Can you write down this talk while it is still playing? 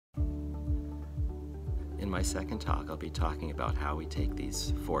my second talk, I'll be talking about how we take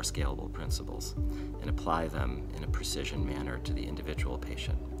these 4 scalable principles and apply them in a precision manner to the individual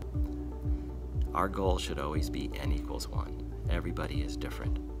patient. Our goal should always be n equals 1. Everybody is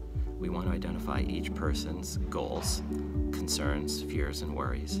different. We want to identify each person's goals, concerns, fears, and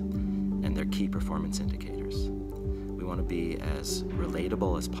worries, and their key performance indicators. We want to be as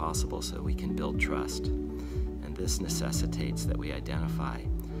relatable as possible so we can build trust, and this necessitates that we identify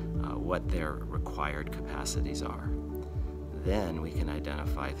what their required capacities are. Then we can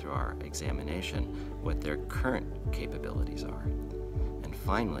identify through our examination what their current capabilities are. And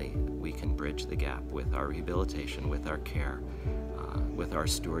finally, we can bridge the gap with our rehabilitation, with our care, with our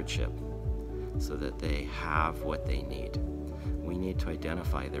stewardship, so that they have what they need. We need to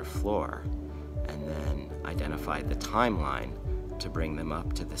identify their floor and then identify the timeline to bring them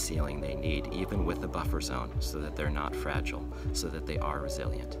up to the ceiling they need, even with a buffer zone, so that they're not fragile, so that they are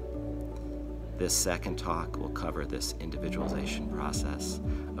resilient. This second talk will cover this individualization process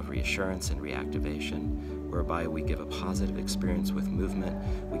of reassurance and reactivation, whereby we give a positive experience with movement,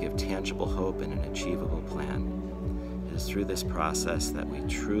 we give tangible hope and an achievable plan. It is through this process that we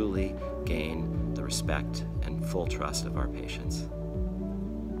truly gain the respect and full trust of our patients.